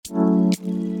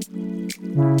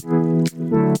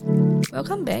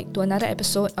Welcome back to another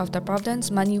episode of the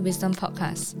Providence Money Wisdom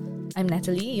Podcast. I'm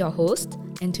Natalie, your host,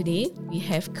 and today we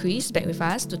have Chris back with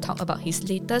us to talk about his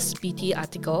latest BT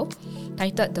article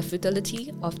titled The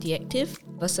Futility of the Active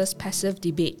versus Passive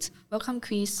Debate. Welcome,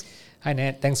 Chris. Hi,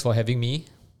 Nat. Thanks for having me.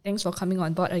 Thanks for coming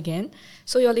on board again.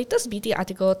 So your latest BT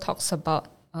article talks about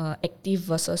active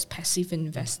versus passive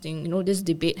investing. You know, this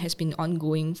debate has been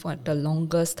ongoing for the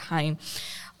longest time.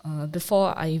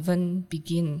 Before I even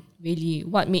begin, really,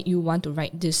 what made you want to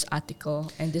write this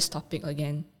article and this topic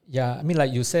again? Yeah, I mean,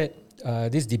 like you said,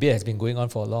 this debate has been going on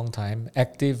for a long time,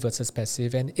 active versus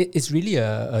passive, and it's really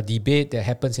a debate that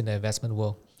happens in the investment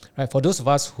world. Right? For those of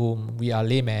us whom we are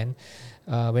laymen,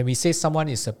 when we say someone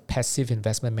is a passive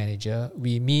investment manager,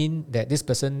 we mean that this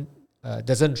person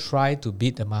doesn't try to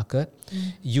beat the market.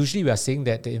 Usually we are saying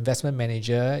that the investment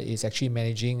manager is actually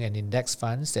managing an index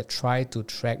funds that try to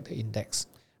track the index.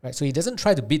 Right? So he doesn't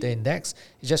try to beat the index,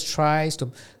 he just tries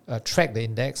to track the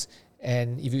index.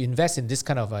 And if you invest in this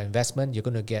kind of investment, you're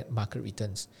going to get market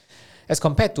returns. As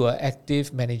compared to an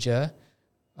active manager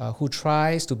who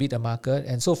tries to beat the market.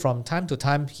 And so from time to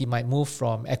time, he might move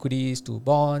from equities to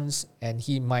bonds, and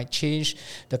he might change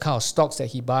the kind of stocks that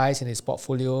he buys in his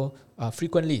portfolio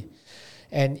frequently.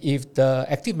 And if the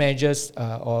active managers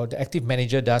or the active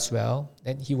manager does well,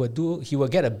 then he will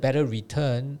get a better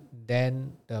return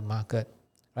than the market.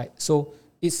 Right? So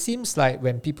it seems like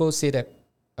when people say that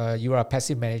you are a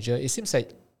passive manager, it seems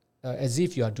like as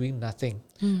if you are doing nothing,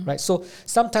 right? So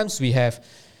sometimes we have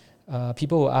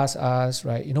people who ask us,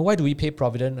 right, why do we pay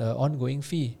Provident an ongoing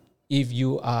fee if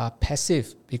you are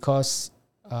passive? Because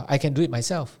I can do it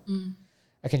myself.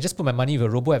 I can just put my money with a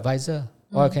robo-advisor,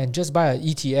 or I can just buy an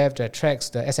ETF that tracks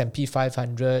the S&P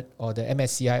 500 or the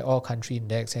MSCI All Country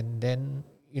Index, and then,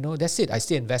 that's it. I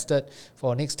stay invested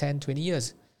for the next 10, 20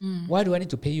 years. Why do I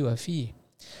need to pay you a fee?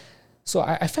 So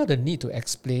I felt the need to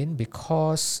explain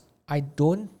because I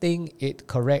don't think it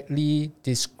correctly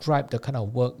described the kind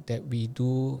of work that we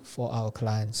do for our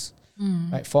clients.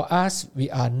 Right? For us,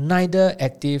 we are neither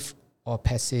active or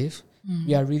passive.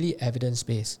 We are really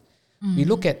evidence-based. We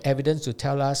look at evidence to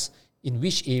tell us in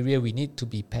which area we need to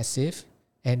be passive.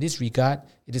 And in this regard,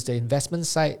 it is the investment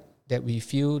side that we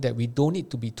feel that we don't need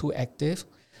to be too active,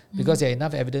 because there is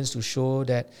enough evidence to show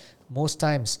that most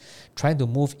times trying to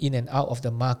move in and out of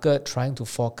the market, trying to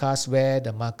forecast where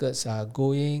the markets are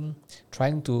going,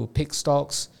 trying to pick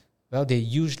stocks, well, they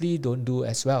usually don't do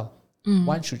as well.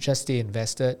 One should just stay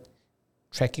invested,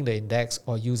 tracking the index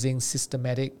or using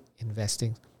systematic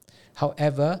investing.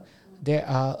 However, there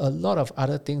are a lot of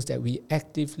other things that we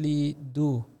actively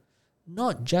do,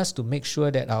 not just to make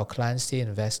sure that our clients stay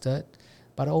invested,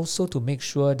 but also to make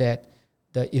sure that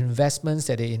the investments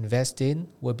that they invest in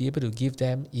will be able to give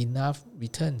them enough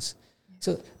returns.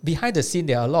 So behind the scene,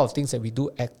 there are a lot of things that we do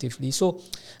actively. So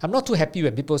I'm not too happy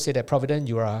when people say that, Provident,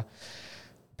 you are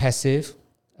passive.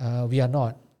 We are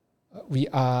not. We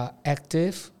are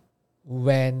active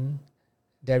when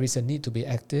there is a need to be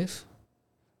active,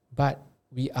 but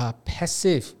we are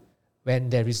passive when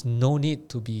there is no need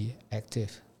to be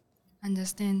active.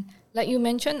 Understand. Like you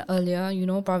mentioned earlier,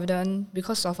 Provident,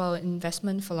 because of our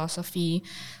investment philosophy,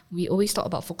 we always talk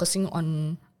about focusing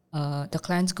on the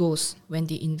client's goals when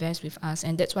they invest with us.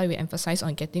 And that's why we emphasize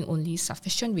on getting only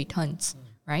sufficient returns,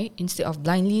 right? Instead of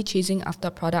blindly chasing after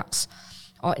products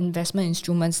or investment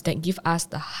instruments that give us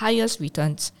the highest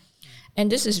returns.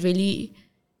 And this is really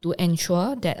to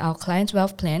ensure that our client's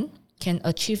wealth plan can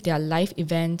achieve their life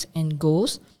events and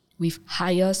goals with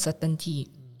higher certainty.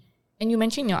 And you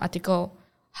mentioned in your article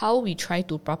how we try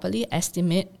to properly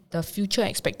estimate the future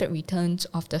expected returns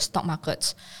of the stock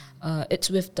markets. It's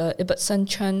with the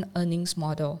Ibbotson-Chen earnings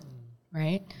model,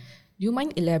 right? Do you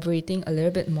mind elaborating a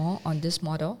little bit more on this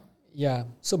model? Yeah.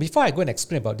 So before I go and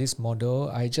explain about this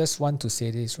model, I just want to say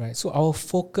this, right? So our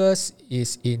focus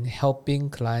is in helping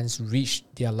clients reach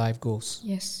their life goals.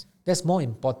 Yes. That's more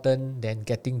important than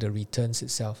getting the returns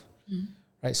itself,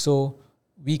 right? So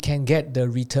we can get the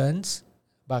returns,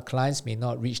 but clients may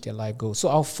not reach their life goals. So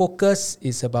our focus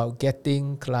is about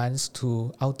getting clients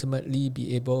to ultimately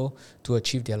be able to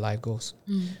achieve their life goals.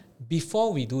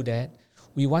 Before we do that,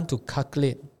 we want to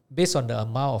calculate, based on the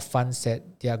amount of funds that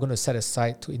they are going to set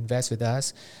aside to invest with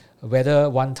us, whether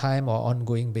one time or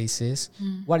ongoing basis,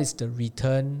 what is the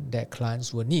return that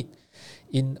clients will need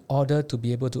in order to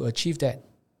be able to achieve that.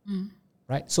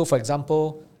 Right? So for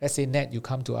example, let's say, Nat, you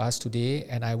come to us today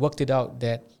and I worked it out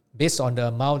that based on the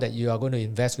amount that you are going to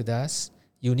invest with us,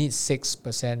 you need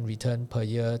 6% return per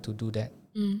year to do that.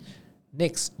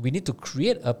 Next, we need to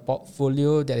create a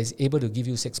portfolio that is able to give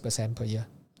you 6% per year.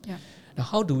 Yeah. Now,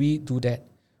 how do we do that?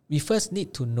 We first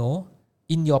need to know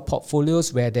in your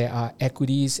portfolios where there are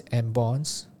equities and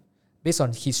bonds, based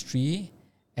on history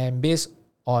and based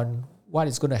on what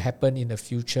is going to happen in the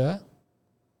future,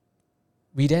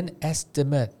 we then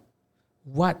estimate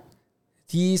what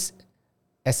these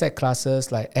asset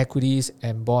classes like equities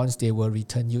and bonds, they will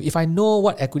return you. If I know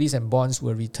what equities and bonds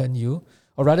will return you,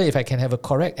 or rather if I can have a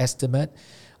correct estimate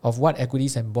of what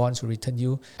equities and bonds will return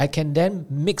you, I can then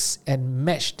mix and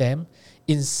match them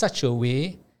in such a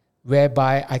way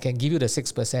whereby I can give you the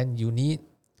 6% you need,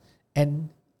 and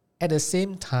at the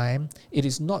same time, it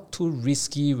is not too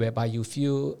risky whereby you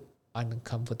feel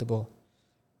uncomfortable.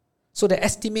 So the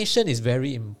estimation is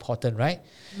very important, right?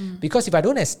 Because if I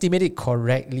don't estimate it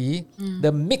correctly,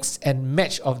 the mix and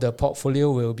match of the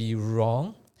portfolio will be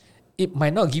wrong. It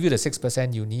might not give you the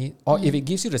 6% you need, or if it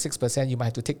gives you the 6%, you might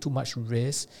have to take too much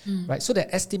risk, right? So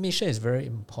the estimation is very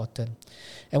important.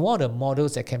 And one of the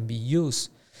models that can be used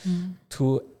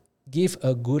to give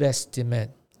a good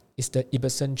estimate is the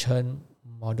Ibbotson-Chen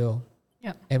model.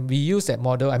 Yeah. And we use that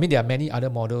model. I mean, there are many other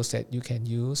models that you can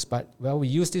use, but we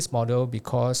use this model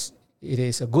because it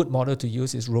is a good model to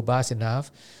use, it's robust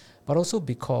enough, but also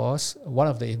because one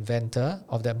of the inventor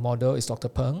of that model is Dr.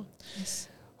 Peng,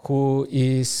 who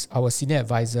is our senior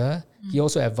advisor. He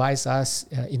also advised us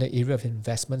in the area of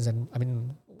investments, and I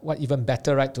mean, what even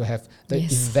better, right, to have the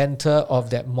inventor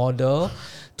of that model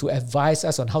to advise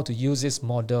us on how to use this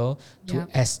model to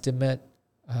estimate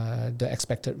the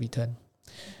expected return.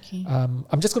 Okay.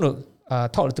 I'm just going to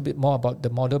talk a little bit more about the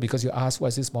model because you asked what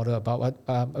is this model about. Well,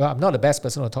 I'm not the best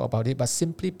person to talk about it, but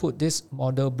simply put, this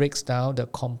model breaks down the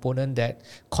component that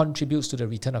contributes to the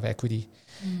return of equity.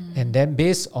 And then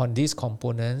based on these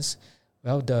components,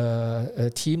 well,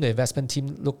 the investment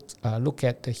team look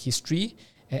at the history,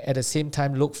 and at the same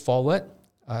time look forward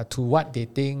to what they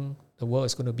think the world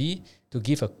is going to be, to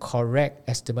give a correct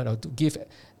estimate or to give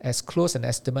as close an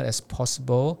estimate as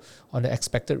possible on the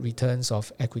expected returns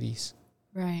of equities.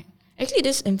 Right. Actually,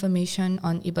 this information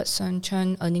on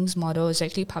Ibbotson-Chen earnings model is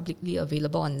actually publicly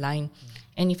available online.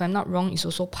 And if I'm not wrong, it's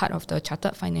also part of the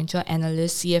Chartered Financial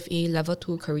Analyst CFA Level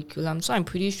 2 curriculum. So I'm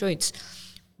pretty sure it's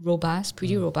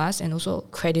pretty robust and also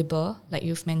credible, like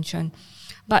you've mentioned.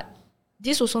 But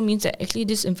this also means that actually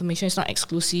this information is not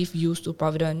exclusive use to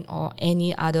Provident or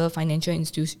any other financial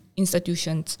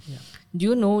institutions. Yeah. Do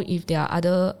you know if there are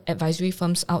other advisory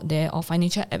firms out there or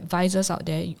financial advisors out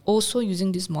there also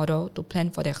using this model to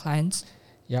plan for their clients?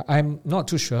 Yeah, I'm not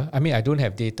too sure. I mean, I don't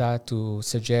have data to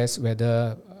suggest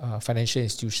whether financial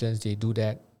institutions, they do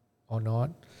that or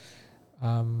not.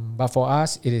 But for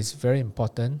us, it is very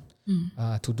important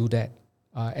to do that.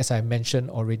 As I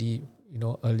mentioned already,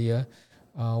 earlier.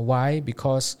 Why?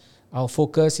 Because our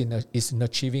focus is in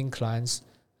achieving clients'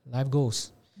 life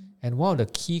goals. And one of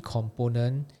the key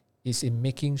components is in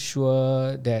making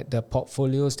sure that the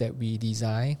portfolios that we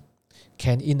design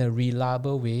can, in a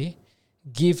reliable way,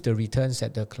 give the returns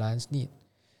that the clients need.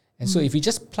 And so if we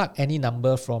just plug any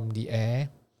number from the air,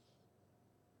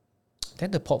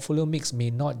 then the portfolio mix may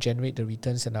not generate the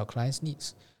returns that our clients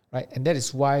needs, right? And that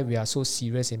is why we are so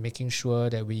serious in making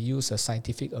sure that we use a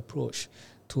scientific approach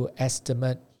to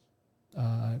estimate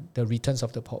the returns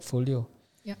of the portfolio.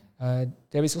 Yeah.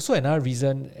 There is also another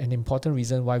reason, an important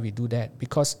reason why we do that,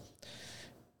 because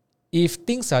if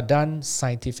things are done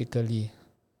scientifically,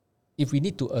 if we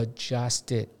need to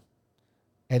adjust it,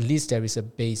 at least there is a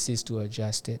basis to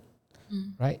adjust it,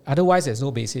 right? Otherwise, there's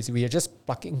no basis. We are just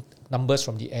plucking numbers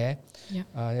from the air. Yeah.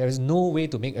 There is no way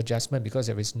to make adjustment because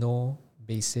there is no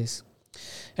basis.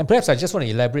 And perhaps I just want to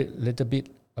elaborate a little bit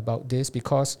about this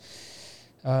because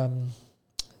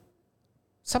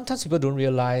sometimes people don't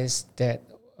realize that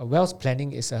wealth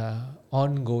planning is an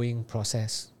ongoing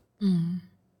process.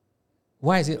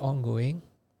 Why is it ongoing?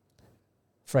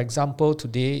 For example,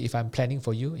 today, if I'm planning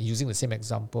for you, using the same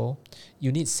example,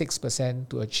 you need 6%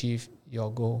 to achieve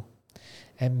your goal.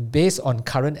 And based on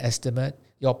current estimate,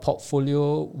 your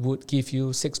portfolio would give you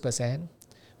 6%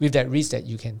 with that risk that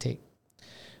you can take.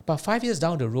 But 5 years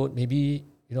down the road, maybe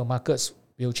markets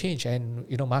will change and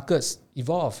markets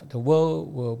evolve. The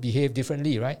world will behave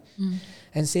differently, right?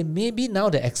 And say maybe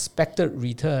now the expected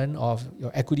return of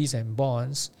your equities and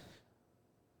bonds,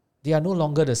 they are no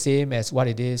longer the same as what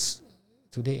it is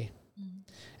today.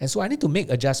 And so I need to make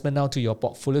adjustment now to your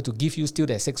portfolio to give you still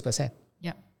that 6%.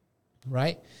 Yeah.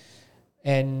 Right?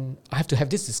 And I have to have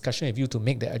this discussion with you to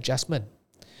make the adjustment.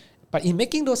 But in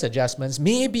making those adjustments,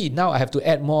 maybe now I have to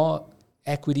add more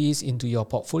equities into your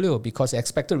portfolio because the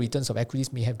expected returns of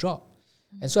equities may have dropped.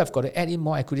 And so I've got to add in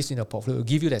more equities in your portfolio to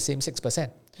give you that same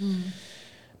 6%.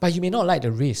 But you may not like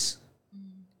the risk.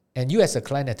 And you as a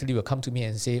client, Natalie, will come to me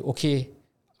and say, okay,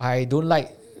 I don't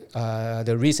like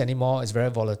the risk anymore. It's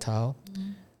very volatile.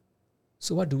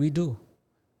 So what do we do?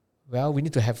 Well, we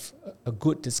need to have a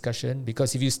good discussion,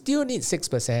 because if you still need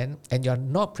 6% and you're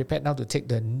not prepared now to take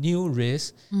the new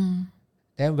risk,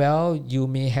 then, well, you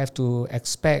may have to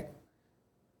expect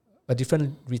a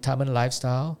different retirement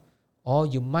lifestyle, or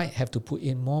you might have to put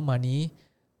in more money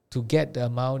to get the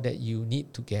amount that you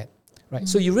need to get, right?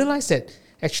 So you realize that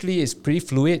actually it's pretty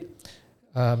fluid,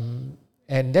 and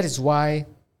that is why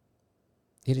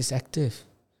it is active.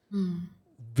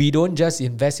 We don't just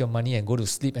invest your money and go to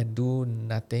sleep and do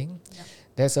nothing. Yep.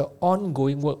 There's an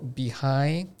ongoing work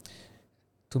behind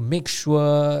to make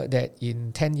sure that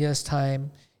in 10 years' time,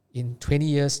 in 20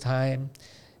 years' time,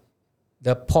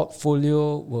 the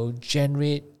portfolio will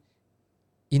generate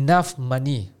enough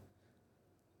money,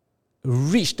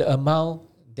 reach the amount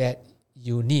that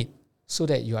you need, so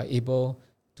that you are able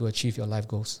to achieve your life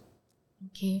goals.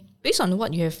 Okay. Based on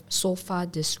what you have so far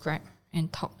described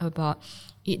and talked about,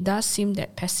 it does seem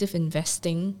that passive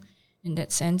investing in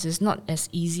that sense is not as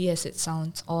easy as it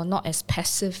sounds, or not as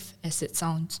passive as it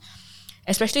sounds.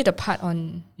 Especially the part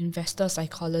on investor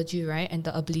psychology, right? And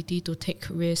the ability to take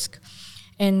risk.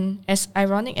 And as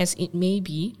ironic as it may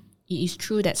be, it is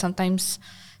true that sometimes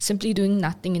simply doing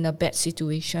nothing in a bad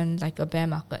situation like a bear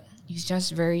market is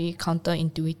just very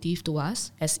counterintuitive to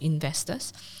us as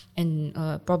investors. And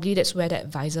probably that's where the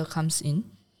advisor comes in.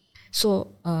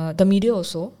 So the media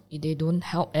also, they don't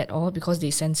help at all, because they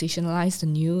sensationalize the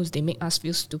news. They make us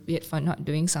feel stupid for not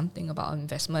doing something about our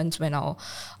investments when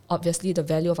obviously the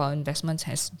value of our investments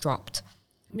has dropped.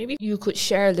 Maybe you could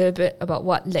share a little bit about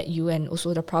what led you and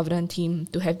also the Provident team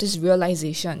to have this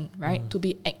realization, right? To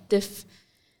be active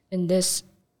in this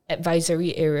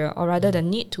advisory area, or rather the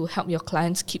need to help your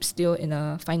clients keep still in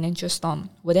a financial storm.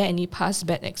 Were there any past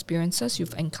bad experiences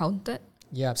you've encountered?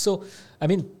 Yeah, so I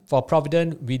mean, for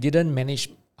Provident, we didn't manage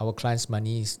our clients'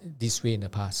 money this way in the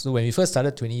past. So when we first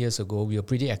started 20 years ago, we were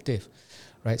pretty active,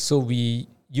 right? So we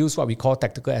use what we call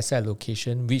tactical asset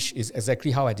allocation, which is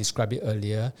exactly how I described it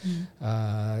earlier.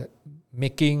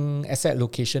 Making asset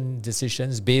allocation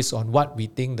decisions based on what we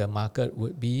think the market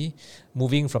would be,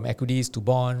 moving from equities to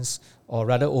bonds, or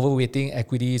rather overweighting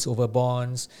equities over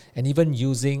bonds, and even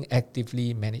using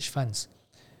actively managed funds.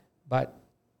 But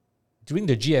during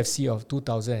the GFC of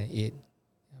 2008,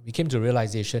 we came to the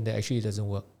realization that actually it doesn't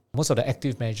work. Most of the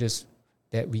active measures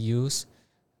that we use,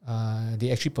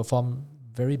 they actually perform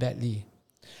very badly.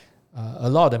 A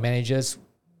lot of the managers,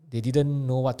 they didn't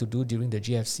know what to do during the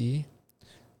GFC.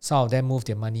 Some of them moved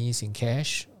their monies in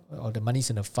cash, or the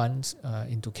monies in the funds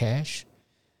into cash.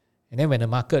 And then when the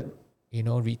market,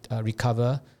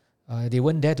 recover, they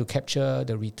weren't there to capture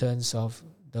the returns of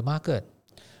the market,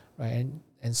 right?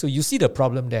 And so you see the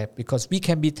problem there, because we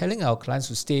can be telling our clients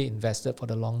to stay invested for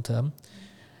the long term,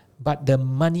 but the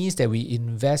monies that we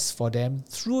invest for them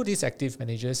through these active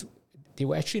managers, they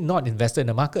were actually not invested in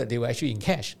the market, they were actually in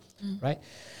cash, right?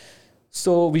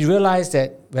 So we realized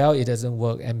that, well, it doesn't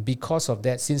work. And because of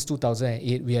that, since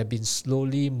 2008, we have been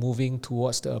slowly moving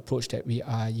towards the approach that we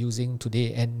are using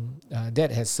today. And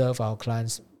that has served our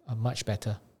clients much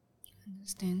better.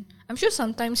 Understand. I'm sure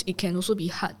sometimes it can also be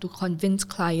hard to convince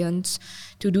clients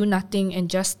to do nothing and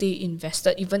just stay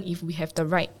invested, even if we have the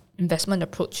right investment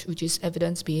approach, which is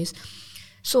evidence-based.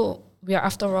 So we are,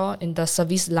 after all, in the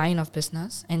service line of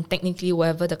business, and technically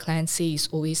whatever the client says is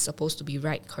always supposed to be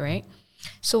right, correct?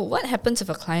 So what happens if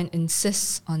a client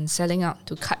insists on selling out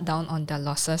to cut down on their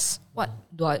losses? What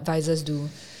do our advisors do?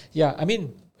 Yeah, I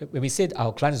mean, when we said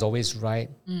our client is always right,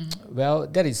 well,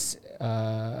 that is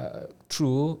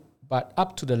true, but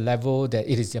up to the level that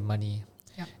it is their money.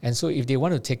 Yep. And so if they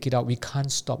want to take it out, we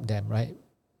can't stop them, right?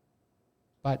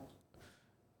 But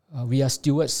we are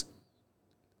stewards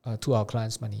to our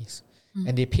clients' monies.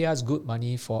 And they pay us good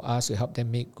money for us to help them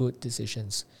make good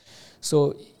decisions.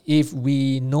 So if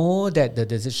we know that the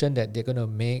decision that they're going to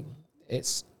make,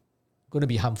 it's going to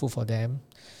be harmful for them,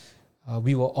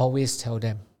 we will always tell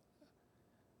them.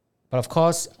 But of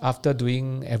course, after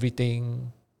doing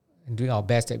everything and doing our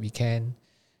best that we can,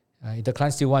 if the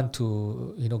clients still want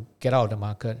to, get out of the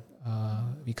market,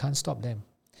 we can't stop them.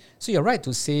 So you're right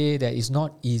to say that it's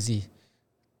not easy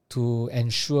to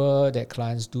ensure that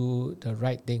clients do the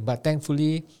right thing. But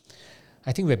thankfully,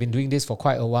 I think we've been doing this for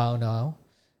quite a while now.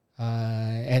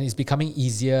 And it's becoming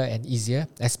easier and easier,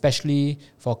 especially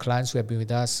for clients who have been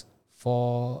with us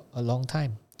for a long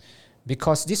time.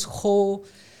 Because this whole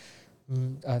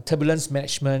turbulence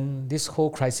management, this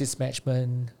whole crisis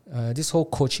management, this whole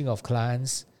coaching of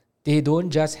clients, they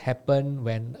don't just happen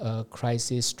when a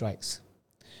crisis strikes.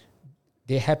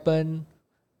 They happen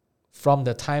from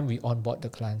the time we onboard the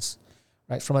clients,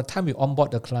 right? From the time we onboard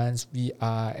the clients, we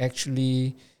are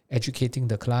actually educating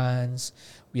the clients.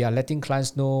 We are letting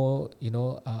clients know,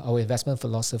 our investment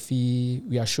philosophy.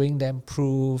 We are showing them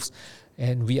proofs,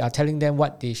 and we are telling them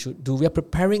what they should do. We are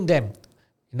preparing them,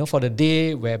 for the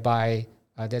day whereby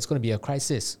there's going to be a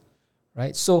crisis,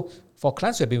 right? So for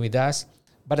clients who have been with us,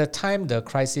 by the time the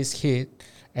crisis hit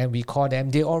and we call them,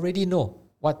 they already know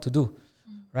what to do,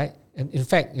 right? And in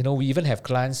fact, we even have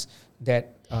clients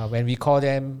that when we call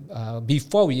them,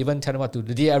 before we even tell them what to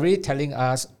do, they are already telling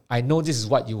us, I know this is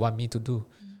what you want me to do,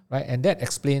 right? And that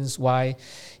explains why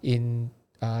in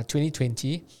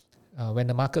 2020, when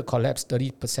the market collapsed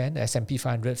 30%, the S&P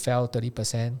 500 fell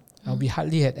 30%, we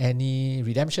hardly had any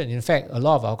redemption. In fact, a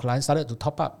lot of our clients started to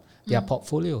top up their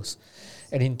portfolios.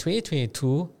 And in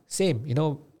 2022, same,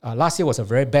 last year was a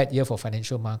very bad year for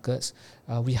financial markets.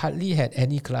 We hardly had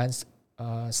any clients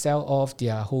sell off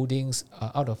their holdings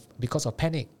because of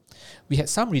panic. We had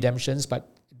some redemptions, but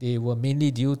they were mainly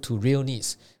due to real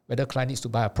needs, whether client needs to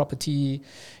buy a property,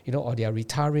 or they are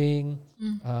retiring.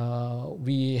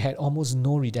 We had almost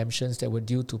no redemptions that were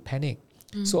due to panic.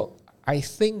 So I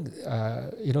think,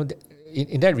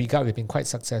 in that regard, we've been quite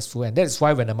successful. And that's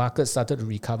why when the market started to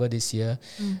recover this year,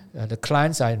 the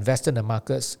clients are invested in the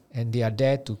markets and they are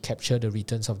there to capture the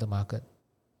returns of the market.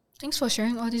 Thanks for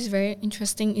sharing all these very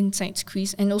interesting insights,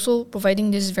 Chris, and also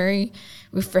providing this very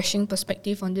refreshing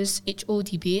perspective on this HO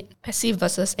debate, passive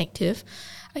versus active.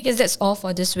 I guess that's all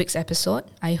for this week's episode.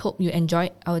 I hope you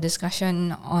enjoyed our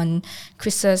discussion on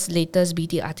Chris's latest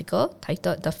BT article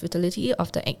titled The Futility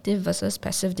of the Active versus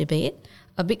Passive Debate.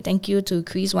 A big thank you to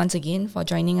Chris once again for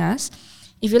joining us.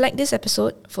 If you like this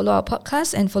episode, follow our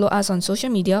podcast and follow us on social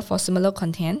media for similar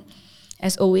content.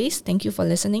 As always, thank you for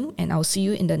listening, and I'll see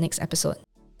you in the next episode.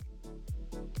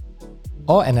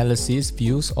 All analyses,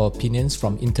 views, or opinions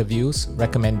from interviews,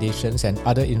 recommendations, and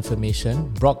other information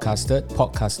broadcasted,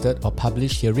 podcasted, or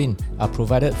published herein are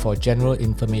provided for general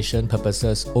information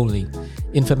purposes only.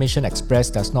 Information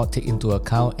expressed does not take into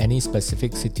account any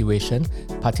specific situation,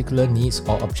 particular needs,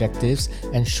 or objectives,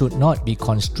 and should not be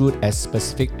construed as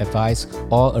specific advice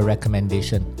or a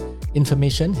recommendation.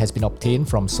 Information has been obtained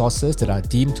from sources that are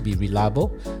deemed to be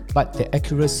reliable, but their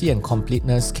accuracy and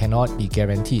completeness cannot be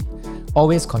guaranteed.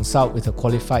 Always consult with a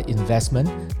qualified investment,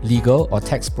 legal, or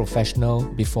tax professional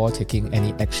before taking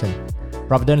any action.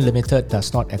 Provident Limited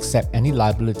does not accept any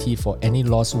liability for any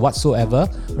loss whatsoever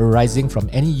arising from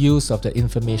any use of the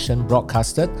information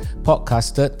broadcasted,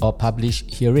 podcasted, or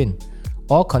published herein.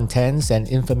 All contents and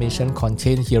information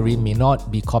contained herein may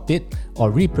not be copied or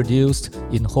reproduced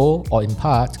in whole or in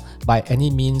part by any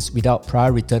means without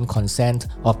prior written consent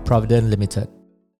of Provident Limited.